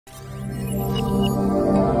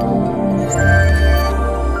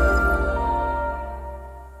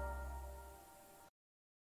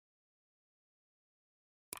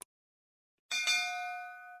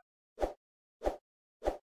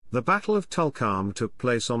The Battle of Tulkarm took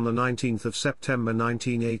place on the 19th of September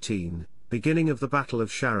 1918, beginning of the Battle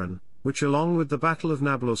of Sharon, which along with the Battle of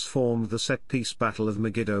Nablus formed the set-piece Battle of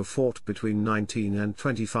Megiddo fought between 19 and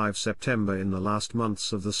 25 September in the last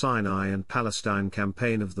months of the Sinai and Palestine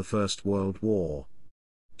Campaign of the First World War.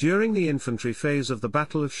 During the infantry phase of the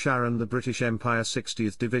Battle of Sharon, the British Empire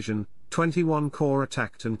 60th Division, 21 Corps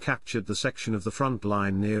attacked and captured the section of the front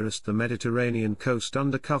line nearest the Mediterranean coast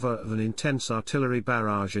under cover of an intense artillery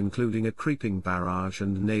barrage including a creeping barrage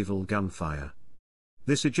and naval gunfire.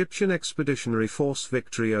 This Egyptian Expeditionary Force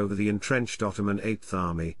victory over the entrenched Ottoman Eighth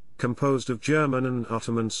Army, composed of German and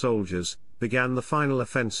Ottoman soldiers, began the final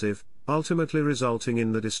offensive, ultimately resulting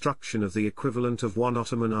in the destruction of the equivalent of one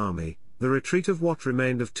Ottoman army, the retreat of what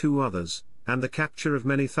remained of two others, and the capture of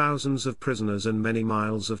many thousands of prisoners and many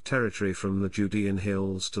miles of territory from the Judean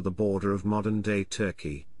Hills to the border of modern-day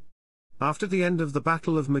Turkey. After the end of the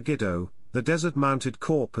Battle of Megiddo, the Desert Mounted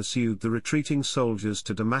Corps pursued the retreating soldiers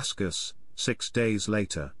to Damascus, 6 days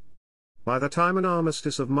later. By the time an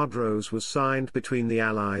Armistice of Mudros was signed between the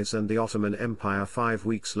Allies and the Ottoman Empire 5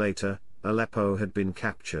 weeks later, Aleppo had been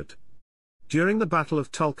captured. During the Battle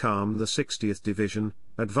of Tulkarm, the 60th Division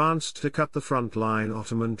advanced to cut the front-line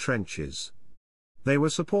Ottoman trenches. They were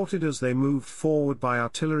supported as they moved forward by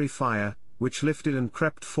artillery fire, which lifted and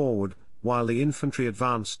crept forward, while the infantry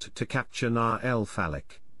advanced to capture Nahr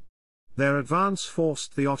el-Falik. Their advance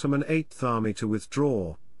forced the Ottoman Eighth Army to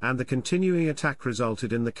withdraw, and the continuing attack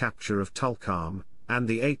resulted in the capture of Tulkarm, and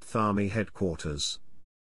the Eighth Army headquarters.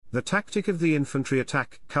 The tactic of the infantry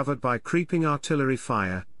attack, covered by creeping artillery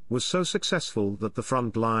fire, was so successful that the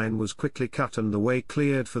front line was quickly cut and the way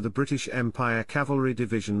cleared for the British Empire cavalry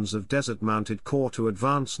divisions of Desert Mounted Corps to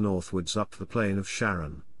advance northwards up the plain of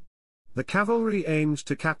Sharon. The cavalry aimed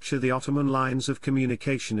to capture the Ottoman lines of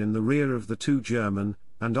communication in the rear of the two German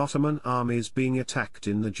and Ottoman armies being attacked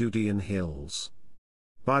in the Judean Hills.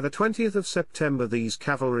 By the 20th of September these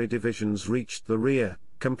cavalry divisions reached the rear,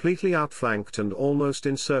 completely outflanked and almost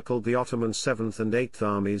encircled the Ottoman 7th and 8th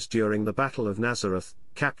armies during the Battle of Nazareth,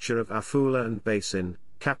 capture of Afula and Basin,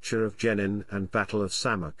 capture of Jenin and Battle of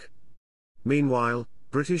Samak. Meanwhile,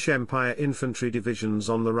 British Empire infantry divisions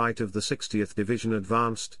on the right of the 60th Division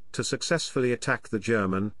advanced to successfully attack the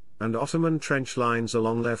German and Ottoman trench lines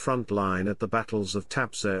along their front line at the battles of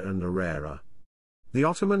Tabza and Arera. The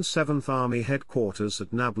Ottoman 7th Army headquarters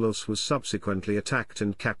at Nablus was subsequently attacked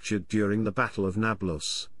and captured during the Battle of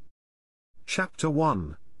Nablus. Chapter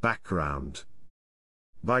 1 Background.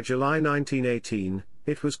 By July 1918,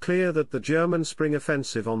 it was clear that the German spring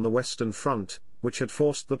offensive on the Western Front, which had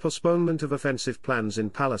forced the postponement of offensive plans in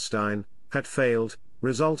Palestine, had failed,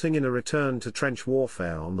 resulting in a return to trench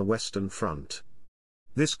warfare on the Western Front.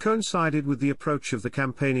 This coincided with the approach of the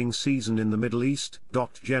campaigning season in the Middle East.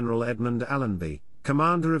 General Edmund Allenby,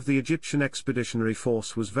 commander of the Egyptian Expeditionary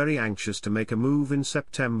Force, was very anxious to make a move in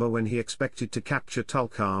September when he expected to capture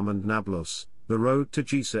Tulkarm and Nablus, the road to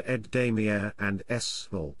Jisa ed Damir and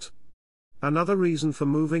Esfalt. Another reason for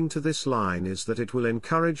moving to this line is that it will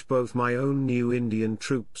encourage both my own new Indian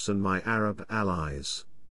troops and my Arab allies.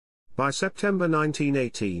 By September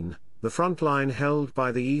 1918, the front line held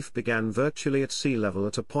by the EAF began virtually at sea level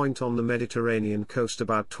at a point on the Mediterranean coast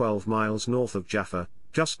about 12 miles north of Jaffa,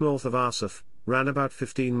 just north of Asaf, ran about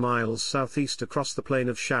 15 miles southeast across the plain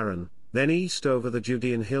of Sharon, then east over the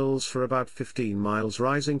Judean Hills for about 15 miles,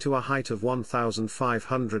 rising to a height of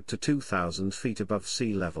 1,500 to 2,000 feet above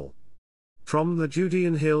sea level. From the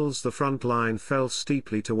Judean Hills the front line fell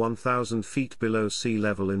steeply to 1,000 feet below sea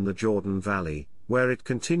level in the Jordan Valley, where it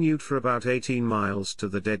continued for about 18 miles to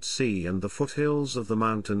the Dead Sea and the foothills of the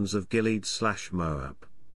mountains of Gilead/Moab.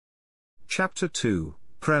 Chapter 2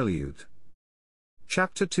 Prelude.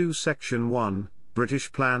 Chapter 2 Section 1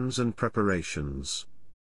 British Plans and Preparations.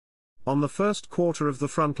 On the first quarter of the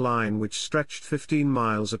front line, which stretched 15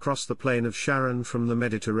 miles across the plain of Sharon from the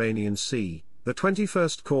Mediterranean Sea, the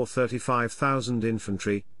 21st Corps 35,000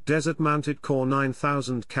 infantry, Desert Mounted Corps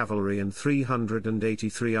 9,000 cavalry and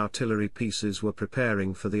 383 artillery pieces were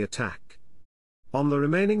preparing for the attack. On the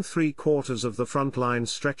remaining 3 quarters of the front line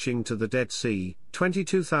stretching to the Dead Sea,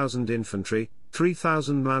 22,000 infantry,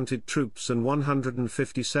 3,000 mounted troops and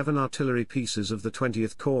 157 artillery pieces of the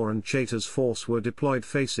 20th Corps and Chaytor's force were deployed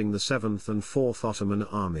facing the 7th and 4th Ottoman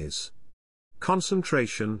armies.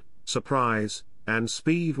 Concentration, surprise, and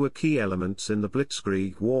speed were key elements in the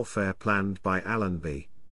blitzkrieg warfare planned by Allenby.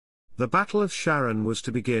 The Battle of Sharon was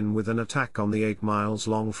to begin with an attack on the 8 miles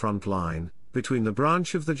long front line, between the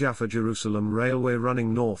branch of the Jaffa-Jerusalem Railway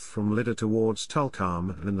running north from Lydda towards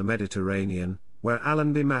Tulkarm and the Mediterranean, where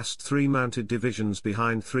Allenby massed 3 mounted divisions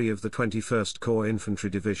behind 3 of the 21st Corps infantry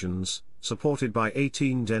divisions, supported by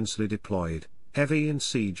 18 densely deployed, heavy and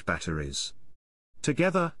siege batteries.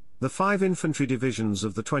 Together, the 5 infantry divisions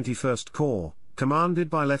of the 21st Corps, commanded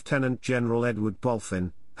by Lieutenant General Edward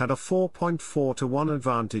Bolfin, had a 4.4 to 1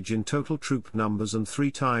 advantage in total troop numbers and 3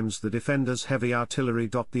 times the defenders' heavy artillery.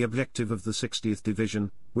 The objective of the 60th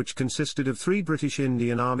Division, which consisted of 3 British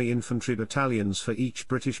Indian Army infantry battalions for each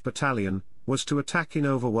British battalion, was to attack in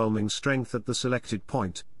overwhelming strength at the selected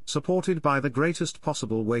point, supported by the greatest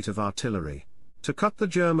possible weight of artillery, to cut the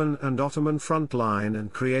German and Ottoman front line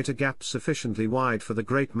and create a gap sufficiently wide for the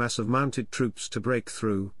great mass of mounted troops to break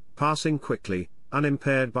through, passing quickly,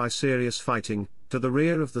 unimpaired by serious fighting, to the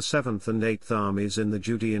rear of the 7th and 8th Armies in the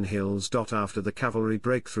Judean Hills. After the cavalry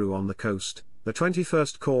breakthrough on the coast, the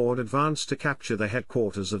 21st Corps advanced to capture the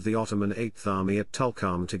headquarters of the Ottoman Eighth Army at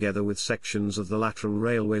Tulkarm together with sections of the lateral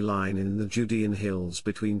railway line in the Judean Hills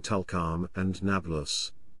between Tulkarm and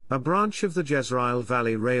Nablus, a branch of the Jezreel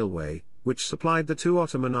Valley Railway, which supplied the 2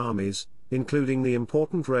 Ottoman armies, including the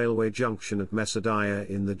important railway junction at Mesadiah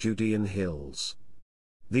in the Judean Hills.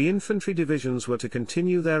 The infantry divisions were to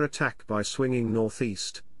continue their attack by swinging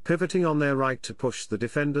northeast, pivoting on their right to push the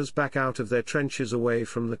defenders back out of their trenches away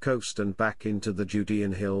from the coast and back into the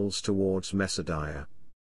Judean Hills towards Mesadiah.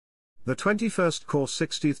 The 21st Corps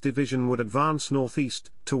 60th Division would advance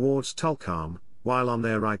northeast towards Tulkarm, while on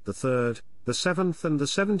their right the 3rd, the 7th and the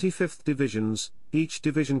 75th Divisions, each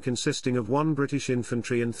division consisting of 1 British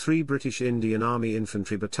infantry and 3 British Indian Army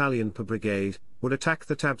infantry battalion per brigade, would attack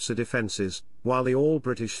the Tabsa defences, while the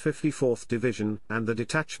all-British 54th Division and the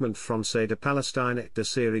detachment Français de Palestine et de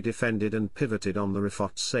Syrie defended and pivoted on the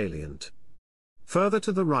Rifot salient. Further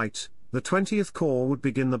to the right, the 20th Corps would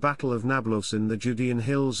begin the Battle of Nablus in the Judean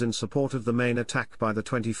Hills in support of the main attack by the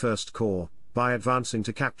 21st Corps, by advancing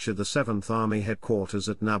to capture the 7th Army headquarters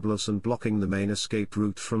at Nablus and blocking the main escape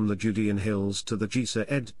route from the Judean Hills to the Jisa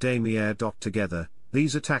ed Damier. Together,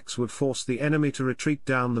 these attacks would force the enemy to retreat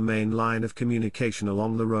down the main line of communication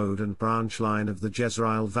along the road and branch line of the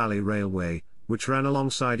Jezreel Valley Railway, which ran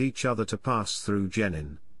alongside each other to pass through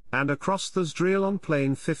Jenin, and across the Zdrelon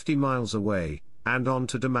Plain 50 miles away, and on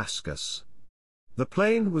to Damascus. The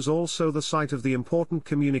plain was also the site of the important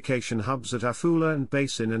communication hubs at Afula and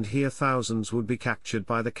Basin, and here thousands would be captured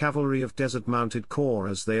by the cavalry of Desert Mounted Corps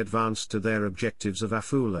as they advanced to their objectives of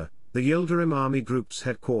Afula, the Yildirim Army Group's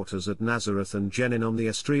headquarters at Nazareth and Jenin on the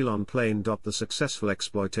Esdraelon Plain. The successful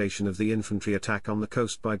exploitation of the infantry attack on the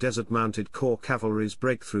coast by Desert Mounted Corps cavalry's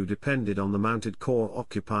breakthrough depended on the Mounted Corps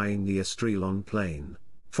occupying the Esdraelon Plain,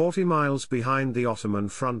 40 miles behind the Ottoman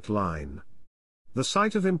front line. The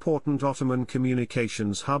site of important Ottoman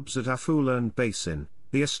communications hubs at Afula and Basin,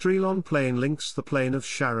 the Esdraelon Plain links the plain of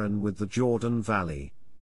Sharon with the Jordan Valley.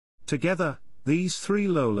 Together, these 3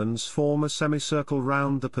 lowlands form a semicircle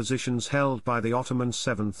round the positions held by the Ottoman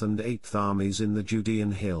 7th and 8th Armies in the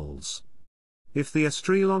Judean Hills. If the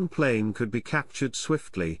Esdraelon Plain could be captured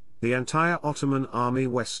swiftly, the entire Ottoman army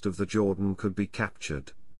west of the Jordan could be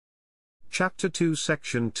captured. Chapter 2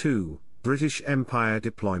 Section 2, British Empire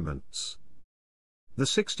Deployments. The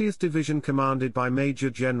 60th Division, commanded by Major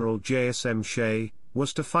General J.S.M. Shea,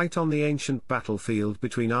 was to fight on the ancient battlefield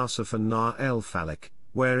between Asaf and Nar el-Falik,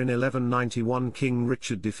 where in 1191 King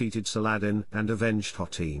Richard defeated Saladin and avenged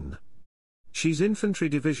Hotin. Shea's infantry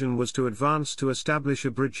division was to advance to establish a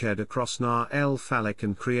bridgehead across Nar el-Falik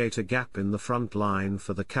and create a gap in the front line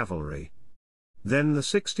for the cavalry. Then the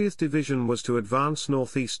 60th Division was to advance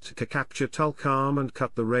northeast to capture Tulkarm and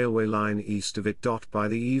cut the railway line east of it. By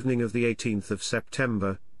the evening of the 18th of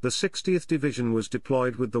September, the 60th Division was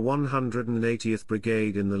deployed with the 180th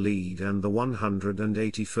Brigade in the lead and the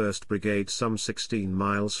 181st Brigade some 16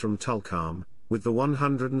 miles from Tulkarm, with the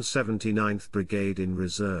 179th Brigade in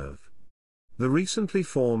reserve. The recently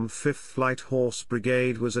formed 5th Light Horse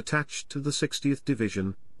Brigade was attached to the 60th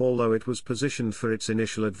Division, although it was positioned for its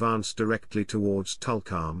initial advance directly towards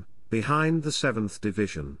Tulkarm, behind the 7th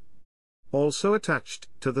Division. Also attached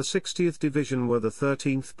to the 60th Division were the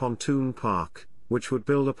 13th Pontoon Park, which would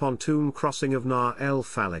build a pontoon crossing of Nar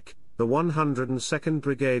el-Falik, the 102nd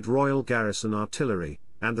Brigade Royal Garrison Artillery,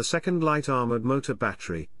 and the 2nd Light Armoured Motor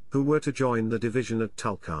Battery, who were to join the division at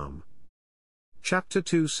Tulkarm. Chapter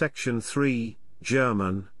 2 Section 3,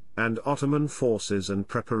 German and Ottoman Forces and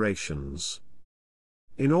Preparations.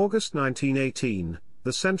 In August 1918,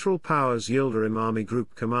 the Central Powers Yildirim Army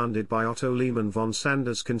Group commanded by Otto Lehmann von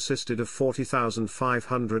Sanders consisted of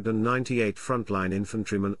 40,598 frontline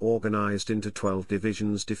infantrymen organized into 12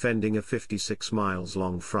 divisions defending a 56 miles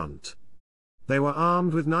long front. They were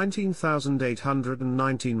armed with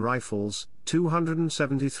 19,819 rifles,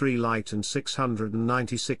 273 light and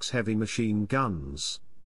 696 heavy machine guns.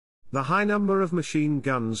 The high number of machine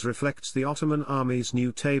guns reflects the Ottoman army's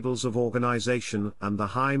new tables of organization and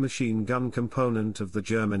the high machine gun component of the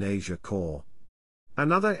German Asia Corps.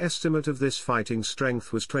 Another estimate of this fighting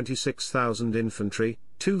strength was 26,000 infantry,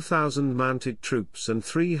 2,000 mounted troops and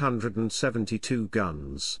 372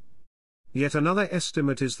 guns. Yet another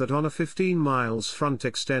estimate is that on a 15 miles front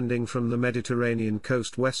extending from the Mediterranean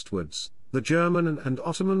coast westwards, the German and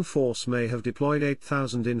Ottoman force may have deployed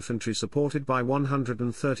 8,000 infantry supported by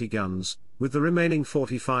 130 guns, with the remaining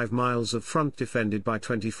 45 miles of front defended by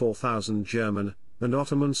 24,000 German and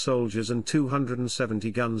Ottoman soldiers and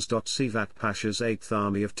 270 guns. Sivat Pasha's Eighth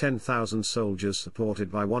Army of 10,000 soldiers supported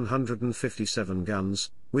by 157 guns,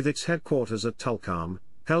 with its headquarters at Tulkarm,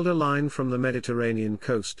 held a line from the Mediterranean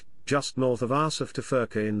coast, just north of Asaf to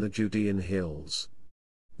Furka in the Judean Hills.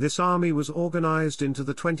 This army was organized into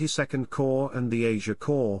the 22nd Corps and the Asia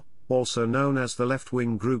Corps, also known as the Left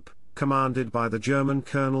Wing Group, commanded by the German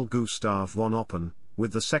Colonel Gustav von Oppen,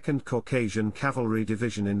 with the 2nd Caucasian Cavalry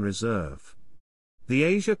Division in reserve. The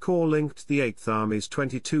Asia Corps linked the 8th Army's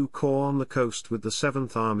 22 Corps on the coast with the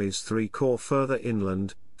 7th Army's 3 Corps further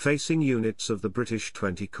inland, facing units of the British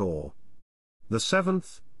 20 Corps. The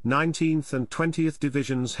 7th, 19th and 20th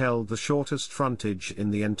Divisions held the shortest frontage in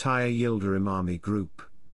the entire Yildirim Army Group.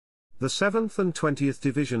 The 7th and 20th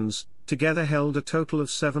Divisions, together held a total of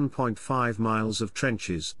 7.5 miles of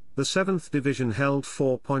trenches. The 7th Division held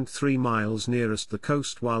 4.3 miles nearest the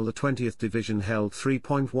coast while the 20th Division held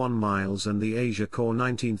 3.1 miles and the Asia Corps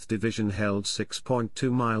 19th Division held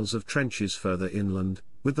 6.2 miles of trenches further inland,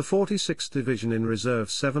 with the 46th Division in reserve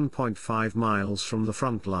 7.5 miles from the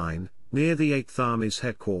front line, near the 8th Army's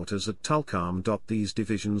headquarters at Tulkarm. These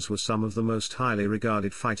divisions were some of the most highly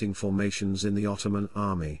regarded fighting formations in the Ottoman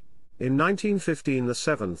army. In 1915 the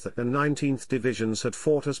 7th and 19th Divisions had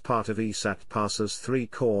fought as part of Esat Pasha's 3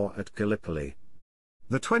 Corps at Gallipoli.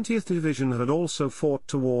 The 20th Division had also fought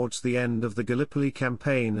towards the end of the Gallipoli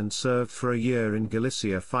campaign and served for a year in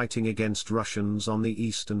Galicia fighting against Russians on the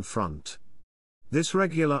Eastern Front. This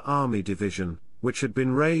regular army division, which had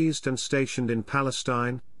been raised and stationed in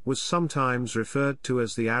Palestine, was sometimes referred to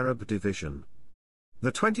as the Arab Division.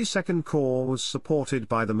 The 22nd Corps was supported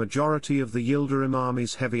by the majority of the Yildirim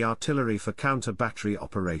Army's heavy artillery for counter-battery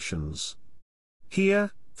operations. Here,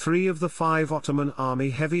 3 of the 5 Ottoman Army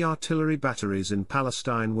heavy artillery batteries in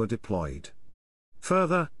Palestine were deployed.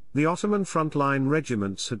 Further, the Ottoman frontline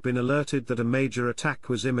regiments had been alerted that a major attack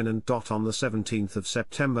was imminent. On the 17th of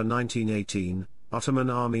September 1918, Ottoman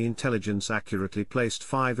Army intelligence accurately placed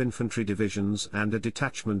 5 infantry divisions and a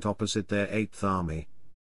detachment opposite their 8th Army.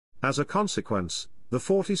 As a consequence, the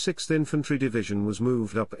 46th Infantry Division was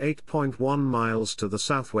moved up 8.1 miles to the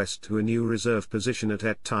southwest to a new reserve position at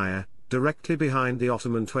Et Taya, directly behind the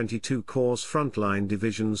Ottoman 22 Corps' frontline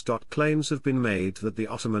divisions. Claims have been made that the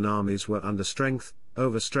Ottoman armies were understrength,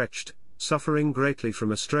 overstretched, suffering greatly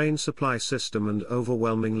from a strained supply system and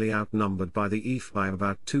overwhelmingly outnumbered by the IF by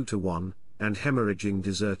about 2 to 1, and hemorrhaging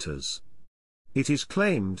deserters. It is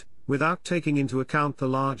claimed, without taking into account the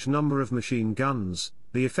large number of machine guns,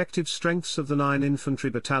 the effective strengths of the 9 infantry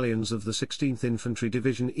battalions of the 16th Infantry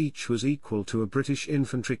Division each was equal to a British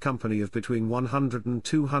infantry company of between 100 and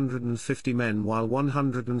 250 men, while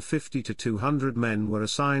 150 to 200 men were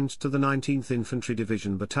assigned to the 19th Infantry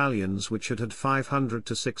Division battalions, which had 500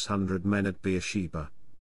 to 600 men at Beersheba.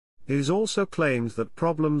 It is also claimed that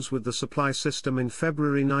problems with the supply system in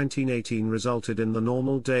February 1918 resulted in the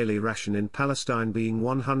normal daily ration in Palestine being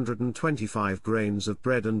 125 grains of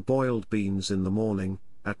bread and boiled beans in the morning,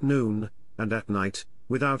 at noon, and at night,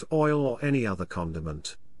 without oil or any other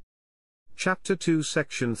condiment. Chapter 2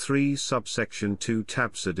 Section 3 Subsection 2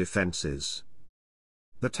 Tabsa Defenses.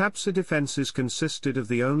 The Tabsa defenses consisted of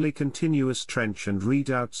the only continuous trench and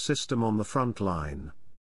redoubt system on the front line.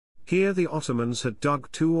 Here the Ottomans had dug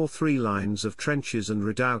 2 or 3 lines of trenches and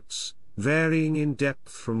redoubts, varying in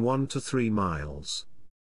depth from 1 to 3 miles.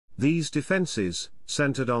 These defenses,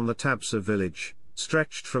 centered on the Tabsa village,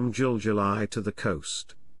 stretched from Juljulai to the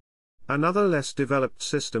coast. Another less developed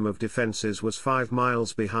system of defenses was 5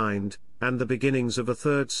 miles behind, and the beginnings of a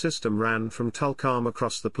third system ran from Tulkarm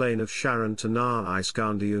across the plain of Sharon to Nar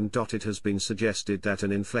Iskandiun. It has been suggested that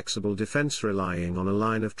an inflexible defense relying on a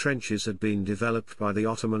line of trenches had been developed by the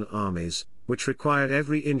Ottoman armies, which required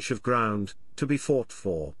every inch of ground to be fought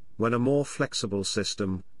for, when a more flexible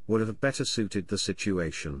system would have better suited the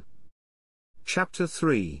situation. Chapter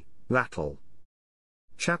 3 Battle.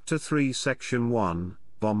 Chapter 3 Section 1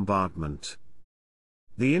 Bombardment.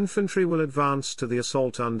 The infantry will advance to the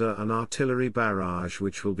assault under an artillery barrage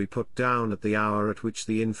which will be put down at the hour at which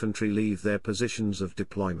the infantry leave their positions of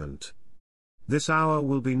deployment. This hour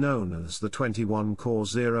will be known as the XXI Corps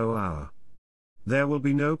 0 hour. There will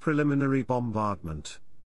be no preliminary bombardment.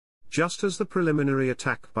 Just as the preliminary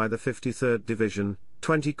attack by the 53rd Division,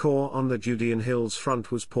 20 Corps on the Judean Hills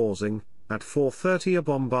front was pausing, at 4:30 a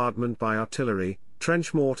bombardment by artillery,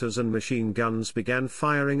 trench mortars and machine guns began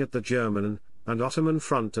firing at the German and Ottoman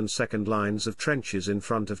front and second lines of trenches in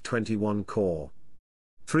front of 21 Corps.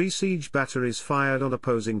 3 siege batteries fired on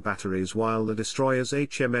opposing batteries while the destroyers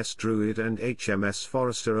HMS Druid and HMS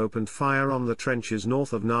Forester opened fire on the trenches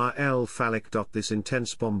north of Nahr el-Falik. This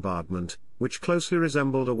intense bombardment, which closely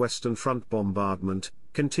resembled a Western Front bombardment,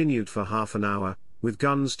 continued for half an hour, with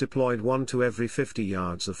guns deployed 1 to every 50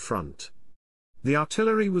 yards of front. The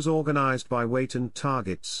artillery was organized by weight and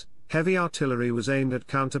targets. Heavy artillery was aimed at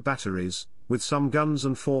counter batteries, with some guns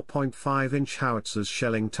and 4.5-inch howitzers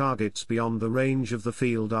shelling targets beyond the range of the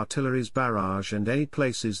field artillery's barrage and any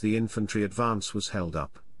places the infantry advance was held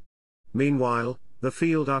up. Meanwhile, the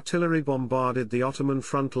field artillery bombarded the Ottoman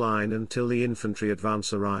front line until the infantry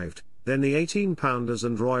advance arrived, then the 18-pounders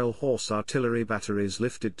and Royal Horse artillery batteries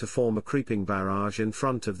lifted to form a creeping barrage in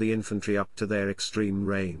front of the infantry up to their extreme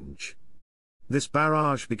range. This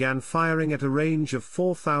barrage began firing at a range of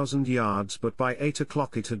 4,000 yards, but by 8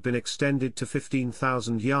 o'clock it had been extended to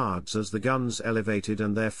 15,000 yards as the guns elevated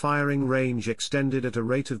and their firing range extended at a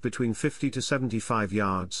rate of between 50 to 75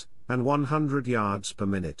 yards, and 100 yards per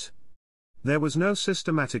minute. There was no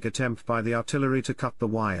systematic attempt by the artillery to cut the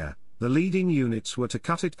wire. The leading units were to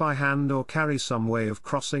cut it by hand or carry some way of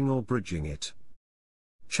crossing or bridging it.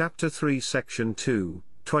 Chapter 3 Section 2,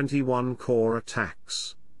 21 Corps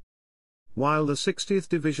Attacks. While the 60th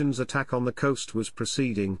Division's attack on the coast was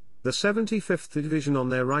proceeding, the 75th Division on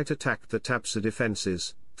their right attacked the Tabsa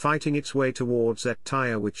defences, fighting its way towards Et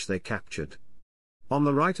Taya, which they captured. On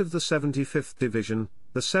the right of the 75th Division,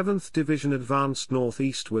 the 7th Division advanced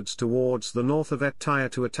northeastwards towards the north of Et Taya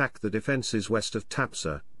to attack the defences west of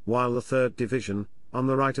Tabsa, while the 3rd Division, on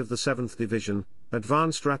the right of the 7th Division,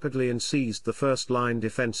 advanced rapidly and seized the first-line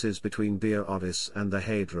defences between Bir Odis and the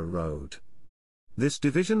Hadra Road. This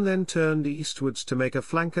division then turned eastwards to make a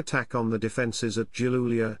flank attack on the defences at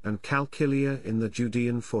Jalulia and Kalkilia in the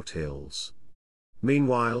Judean foothills.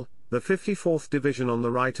 Meanwhile, the 54th Division on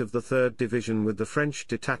the right of the 3rd Division with the French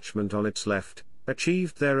detachment on its left,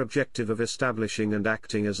 achieved their objective of establishing and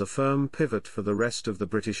acting as a firm pivot for the rest of the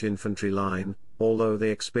British infantry line, although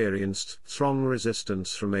they experienced strong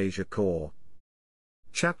resistance from Asia Corps.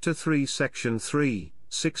 Chapter 3 Section 3,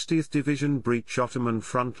 60th Division Breach Ottoman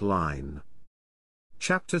Front Line.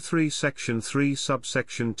 Chapter 3 Section 3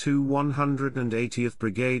 Subsection 2 180th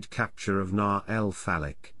Brigade Capture of Nahr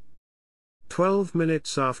el-Falik. 12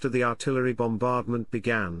 minutes after the artillery bombardment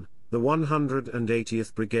began, the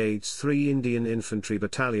 180th Brigade's 3 Indian infantry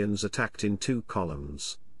battalions attacked in 2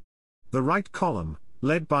 columns. The right column,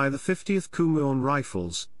 led by the 50th Kumaun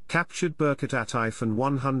Rifles, captured Birkat Ataif and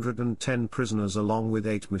 110 prisoners along with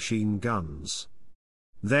 8 machine guns.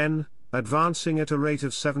 Then, advancing at a rate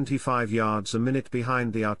of 75 yards a minute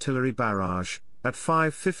behind the artillery barrage, at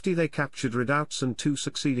 5:50 they captured redoubts and 2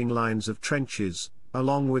 succeeding lines of trenches,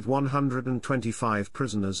 along with 125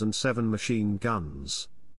 prisoners and 7 machine guns.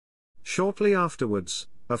 Shortly afterwards,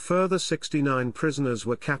 a further 69 prisoners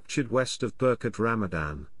were captured west of Birkat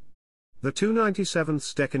Ramadan. The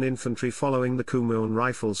 297th Deccan Infantry following the Kumaun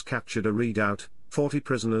Rifles captured a redoubt, 40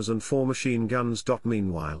 prisoners and 4 machine guns.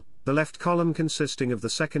 Meanwhile, the left column consisting of the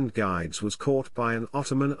 2nd Guides was caught by an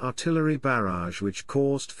Ottoman artillery barrage which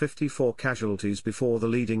caused 54 casualties before the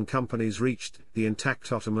leading companies reached the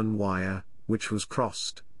intact Ottoman wire, which was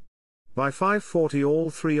crossed. By 5:40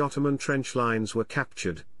 all 3 Ottoman trench lines were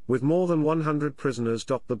captured, with more than 100 prisoners.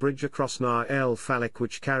 The bridge across Nahr el-Falik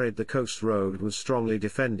which carried the coast road was strongly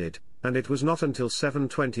defended, and it was not until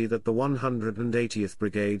 7:20 that the 180th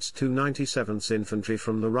Brigade's 297th Infantry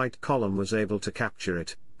from the right column was able to capture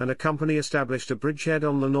it, and a company established a bridgehead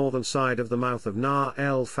on the northern side of the mouth of Nahr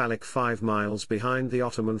el-Falik 5 miles behind the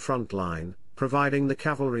Ottoman front line, providing the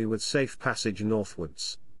cavalry with safe passage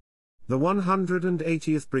northwards. The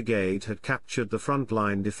 180th Brigade had captured the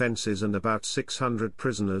front-line defences and about 600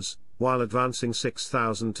 prisoners, while advancing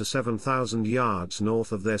 6,000 to 7,000 yards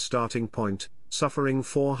north of their starting point, suffering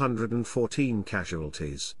 414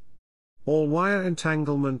 casualties. All wire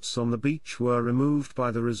entanglements on the beach were removed by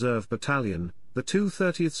the reserve battalion, the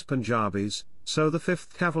 230th Punjabis, so the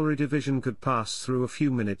 5th Cavalry Division could pass through a few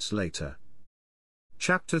minutes later.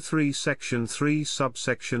 Chapter 3 Section 3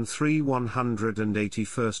 Subsection 3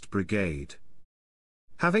 181st Brigade.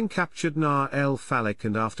 Having captured Nahr el-Falik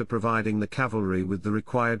and after providing the cavalry with the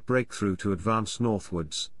required breakthrough to advance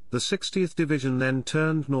northwards, the 60th Division then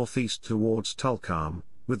turned northeast towards Tulkarm,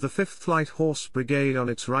 with the 5th Light Horse Brigade on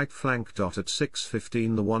its right flank. At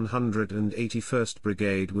 6:15 the 181st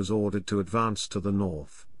Brigade was ordered to advance to the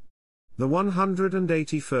north. The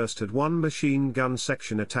 181st had one machine gun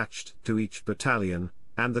section attached to each battalion,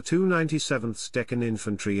 and the 297th Deccan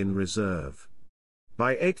Infantry in reserve.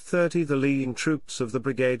 By 8:30 the leading troops of the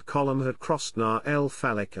brigade column had crossed Nahr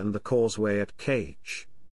el-Falik and the causeway at XXI.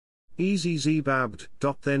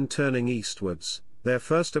 Then turning eastwards, their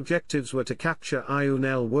first objectives were to capture Ayun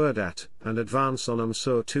el-Werdat and advance on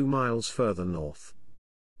Amsur 2 miles further north.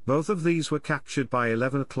 Both of these were captured by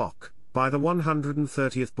 11 o'clock, by the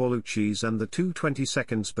 130th Baluchis and the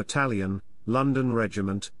 222nd Battalion, London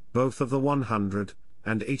Regiment, both of the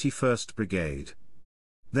 181st Brigade.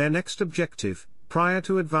 Their next objective, prior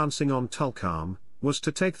to advancing on Tulkarm, was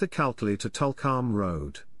to take the Kalkali to Tulkarm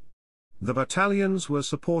Road. The battalions were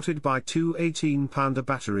supported by two 18-pounder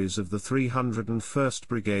batteries of the 301st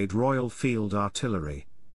Brigade Royal Field Artillery.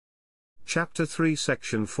 Chapter 3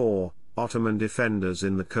 Section 4, Ottoman Defenders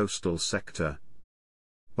in the Coastal Sector.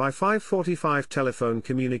 By 5:45 telephone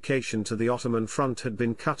communication to the Ottoman front had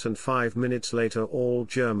been cut and 5 minutes later all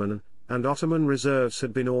German and Ottoman reserves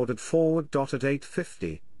had been ordered forward. At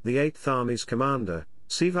 8:50, the Eighth Army's commander,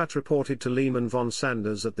 Sivat, reported to Lehman von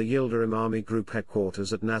Sanders at the Yildirim Army Group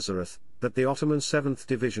headquarters at Nazareth, that the Ottoman 7th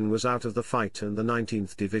Division was out of the fight and the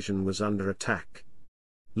 19th Division was under attack.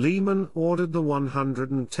 Lehman ordered the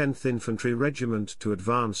 110th Infantry Regiment to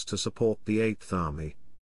advance to support the 8th Army.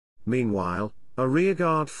 Meanwhile, a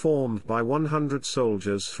rearguard formed by 100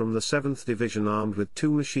 soldiers from the 7th Division armed with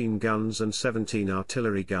 2 machine guns and 17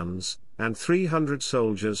 artillery guns, and 300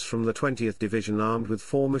 soldiers from the 20th Division armed with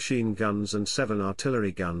 4 machine guns and 7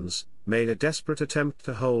 artillery guns, made a desperate attempt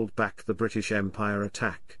to hold back the British Empire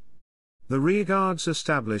attack. The rearguards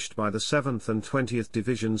established by the 7th and 20th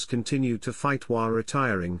Divisions continued to fight while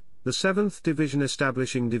retiring, the 7th Division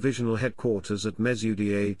establishing divisional headquarters at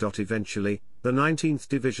Mesudieh. Eventually, the 19th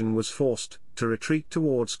Division was forced to retreat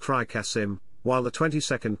towards Krai-Qasim, while the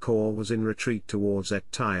 22nd Corps was in retreat towards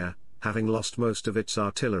Et-Taya, having lost most of its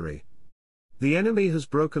artillery. The enemy has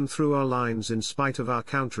broken through our lines in spite of our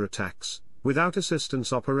counterattacks. Without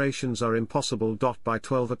assistance operations are impossible. By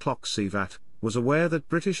 12 o'clock Sivat was aware that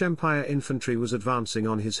British Empire infantry was advancing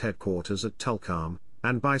on his headquarters at Tulkarm,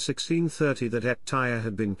 and by 16:30 that Et-Taya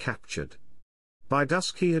had been captured. By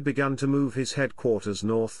dusk he had begun to move his headquarters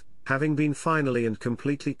north, having been finally and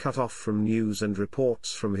completely cut off from news and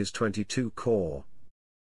reports from his 22 Corps.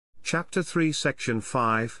 Chapter 3 Section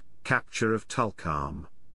 5, Capture of Tulkarm.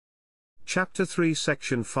 Chapter 3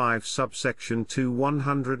 Section 5 Subsection 2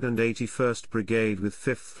 181st Brigade with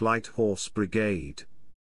 5th Light Horse Brigade.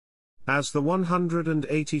 As the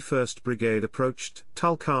 181st Brigade approached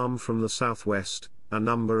Tulkarm from the southwest, a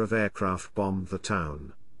number of aircraft bombed the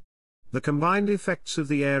town. The combined effects of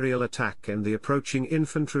the aerial attack and the approaching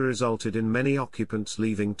infantry resulted in many occupants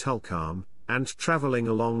leaving Tulkarm, and traveling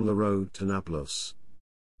along the road to Nablus.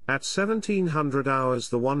 At 1700 hours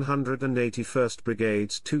the 181st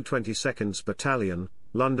Brigade's 222nd Battalion,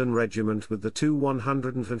 London Regiment with the 2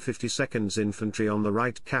 152nd Infantry on the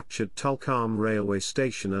right captured Tulkarm railway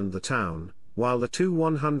station and the town, while the 2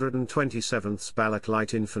 127th Balak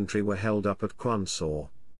Light Infantry were held up at Qunsor.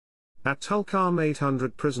 At Tulkarm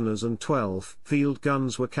 800 prisoners and 12 field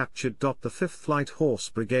guns were captured. The 5th Light Horse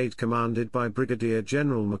Brigade commanded by Brigadier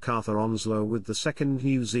General MacArthur Onslow with the 2nd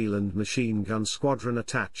New Zealand Machine Gun Squadron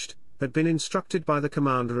attached, had been instructed by the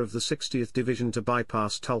commander of the 60th Division to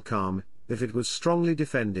bypass Tulkarm, if it was strongly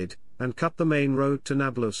defended, and cut the main road to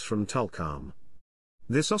Nablus from Tulkarm.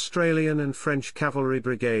 This Australian and French cavalry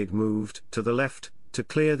brigade moved to the left, to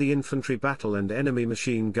clear the infantry battle and enemy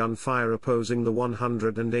machine gun fire opposing the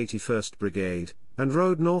 181st Brigade, and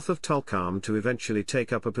rode north of Tulkarm to eventually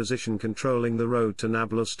take up a position controlling the road to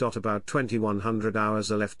Nablus. About 2100 hours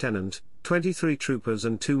a lieutenant, 23 troopers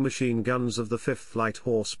and 2 machine guns of the 5th Light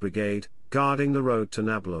Horse Brigade, guarding the road to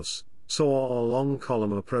Nablus, saw a long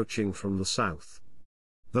column approaching from the south.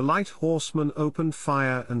 The light horsemen opened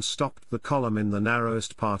fire and stopped the column in the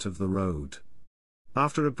narrowest part of the road.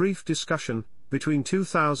 After a brief discussion, between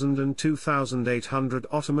 2,000 and 2,800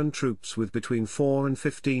 Ottoman troops with between 4 and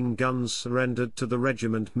 15 guns surrendered to the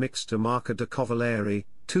regiment Mixta Marca de Cavalieri,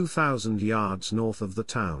 2,000 yards north of the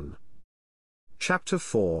town. Chapter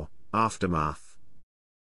 4, Aftermath.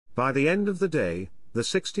 By the end of the day, the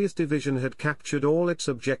 60th Division had captured all its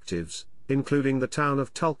objectives, including the town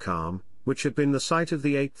of Tulkarm, which had been the site of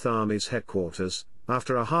the 8th Army's headquarters,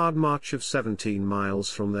 after a hard march of 17 miles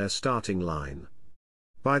from their starting line.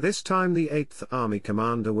 By this time the Eighth Army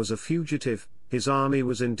commander was a fugitive, his army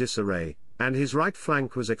was in disarray, and his right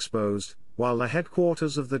flank was exposed, while the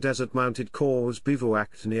headquarters of the Desert Mounted Corps was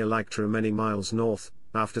bivouacked near Lyctra many miles north,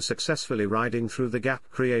 after successfully riding through the gap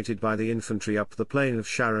created by the infantry up the plain of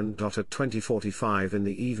Sharon. At 20:45 in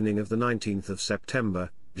the evening of the 19th of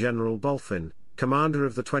September, General Bulfin, commander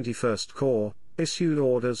of the 21st Corps, issued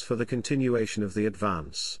orders for the continuation of the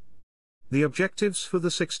advance. The objectives for the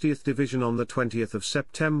 60th Division on the 20th of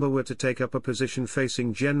September were to take up a position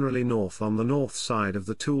facing generally north on the north side of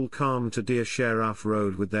the Tulkarm to Deir Sheraf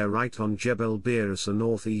Road with their right on Jebel Birasa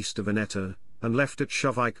northeast of Aneta, and left at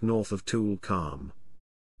Shavik north of Tulkarm.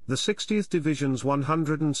 The 60th Division's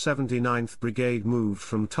 179th Brigade moved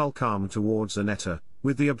from Tulkarm towards Aneta,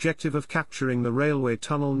 with the objective of capturing the railway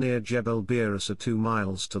tunnel near Jebel Birasa 2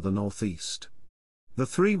 miles to the northeast. The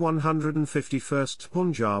 3 151st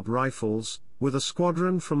Punjab Rifles, with a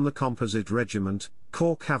squadron from the Composite Regiment,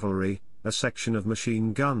 Corps Cavalry, a section of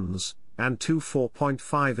machine guns, and 2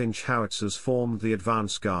 4.5-inch howitzers formed the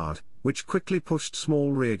advance guard, which quickly pushed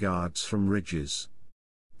small rearguards from ridges.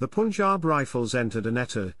 The Punjab Rifles entered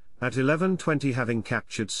Aneta at 11:20, having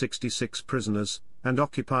captured 66 prisoners, and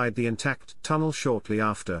occupied the intact tunnel shortly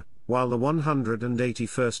after, while the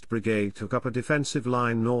 181st Brigade took up a defensive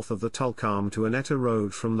line north of the Tulkarm to Aneta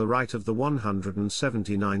Road from the right of the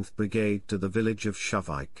 179th Brigade to the village of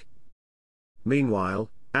Shavik. Meanwhile,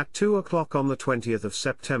 at 2 o'clock on the 20th of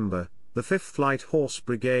September, the 5th Light Horse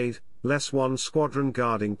Brigade, less one squadron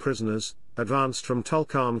guarding prisoners, advanced from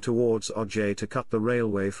Tulkarm towards Ojay to cut the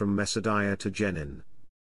railway from Mesadiah to Jenin.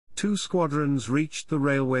 2 squadrons reached the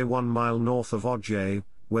railway 1 mile north of Ojay,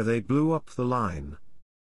 where they blew up the line.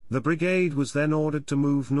 The brigade was then ordered to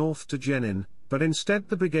move north to Jenin, but instead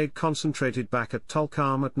the brigade concentrated back at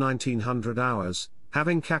Tulkarm at 1900 hours,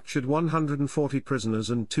 having captured 140 prisoners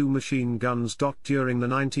and 2 machine guns. During the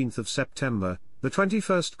 19th of September, the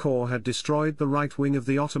 21st Corps had destroyed the right wing of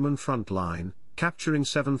the Ottoman front line, capturing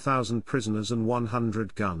 7,000 prisoners and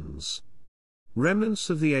 100 guns. Remnants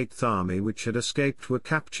of the Eighth Army which had escaped were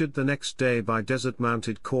captured the next day by Desert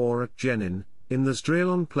Mounted Corps at Jenin, in the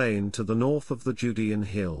Zdrelon plain to the north of the Judean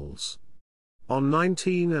Hills. On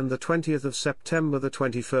 19 and the 20th of September the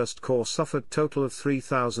 21st Corps suffered total of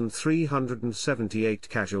 3,378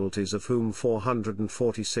 casualties, of whom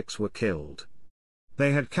 446 were killed.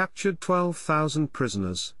 They had captured 12,000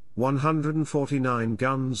 prisoners, 149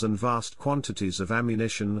 guns and vast quantities of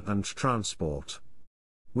ammunition and transport.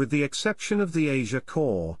 With the exception of the Asia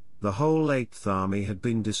Corps, the whole Eighth Army had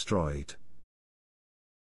been destroyed.